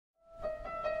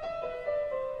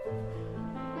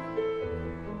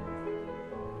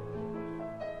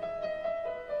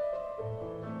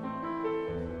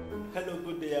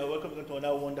welcome you to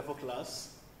another wonderful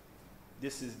class.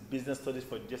 This is Business Studies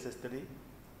for JSS3. Today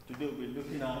we'll be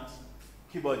looking at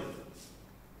keyboarding.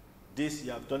 This you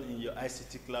have done in your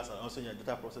ICT class and also in your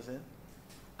data processing.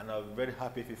 And I'll be very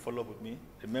happy if you follow up with me.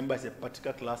 Remember, it's a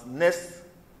practical class. Next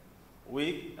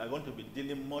week, I'm going to be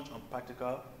dealing much on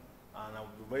practical, and I'll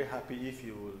be very happy if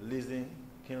you listen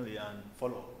keenly and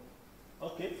follow.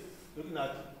 Okay, looking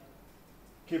at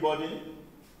keyboarding.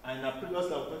 And in our previous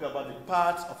class, we'll talk about the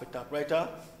parts of a typewriter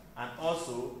and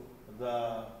also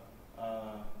the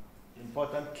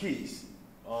important keys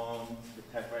on the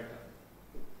typewriter.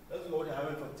 That's what we're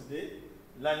having for today.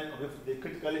 They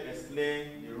critically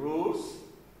explain the rules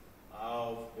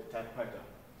of the typewriter.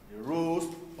 The rules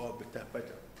of the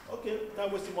typewriter. Okay,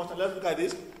 not wasting much time. Let's look at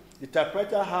this. The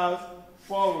typewriter has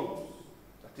 4 rules.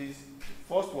 That is,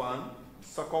 the first one, the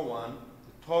second one,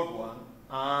 the third one,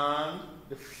 and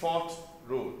the fourth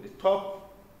rule. The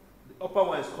upper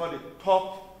one is called the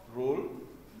top rule.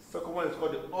 The second one is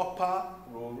called the upper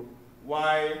rule,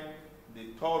 while the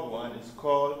third one is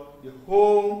called the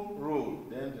home rule.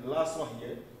 Then the last one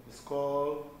here is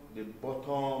called the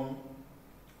bottom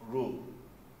rule.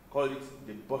 Call it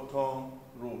the bottom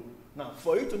rule. Now,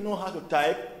 for you to know how to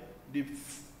type, the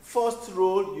first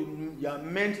rule you are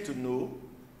meant to know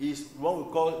is what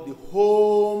we call the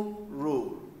home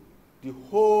rule. The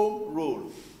home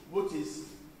rule, which is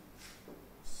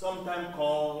sometimes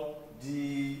called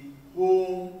the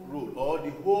home rule or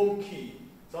the home key.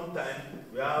 Sometimes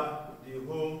we have the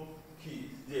home keys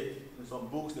there. In some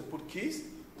books they put keys,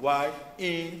 while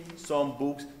in some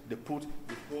books they put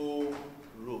the home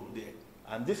rule there.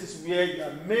 And this is where you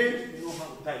are meant to know how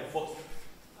to type first.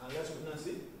 And let's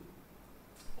see.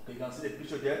 Okay, you can see the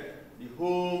picture there. The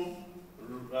home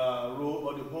rule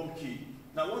or the home key.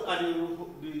 Now, what are the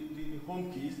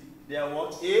home keys? They are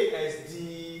what? A, S,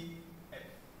 D, F.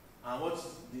 And what's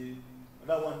the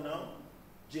other one now?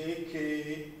 J,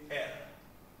 K, L.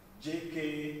 J,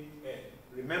 K, L.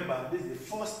 Remember, this is the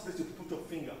first place you put your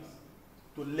fingers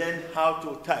to learn how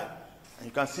to type. And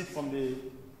you can see it from the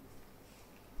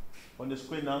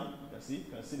screen now. You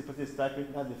can see the person is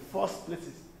typing. That's the first place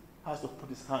he has to put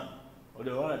his hand, or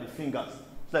the one of the fingers,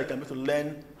 so that he can be able to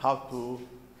learn how to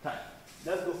type.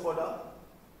 Let's go further.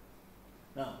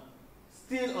 Now,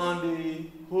 still on the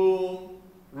home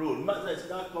rule. Remember, it's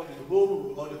now called the home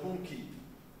rule or the home key.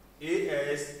 A,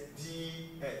 S, D,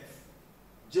 F.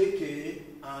 J, K,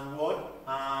 and what?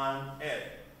 And L.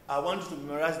 I want you to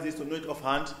memorize this to know it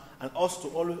offhand, and also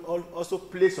to also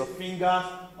place your fingers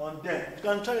on them. You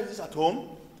can try this at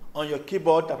home on your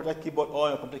keyboard, typewriter keyboard, or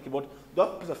your computer keyboard.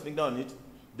 Just place a finger on it,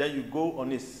 then you go on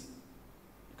this.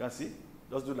 You can see?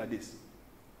 Just do like this.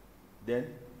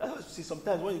 Then, that's what you see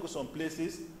sometimes when you go some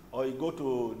places, or you go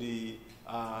to the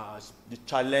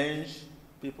challenge,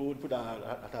 people that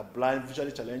are blind,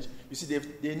 visually challenged, you see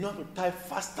they know how to type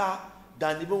faster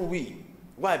than even we.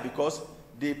 Why? Because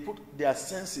they put their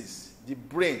senses, the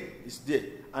brain is there,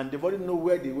 and they already know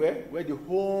where the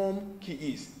home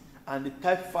key is, and they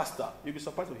type faster. You'll be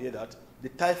surprised to hear that. They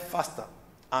type faster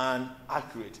and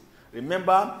accurate.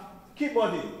 Remember,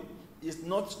 keyboarding is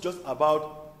not just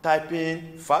about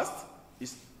typing fast,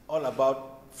 it's all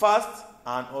about fast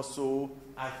and also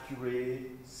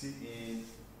accuracy in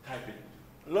typing.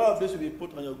 A lot of this will be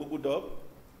put on your Google Doc.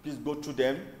 Please go through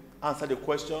them, answer the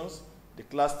questions, the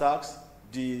class tasks,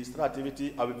 the start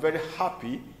activity. I'll be very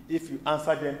happy if you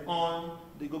answer them on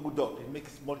the Google Doc. It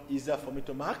makes it more easier for me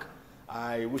to mark.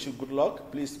 I wish you good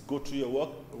luck. Please go through your work,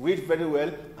 read very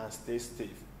well, and stay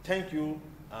safe. Thank you,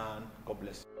 and God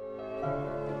bless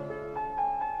you.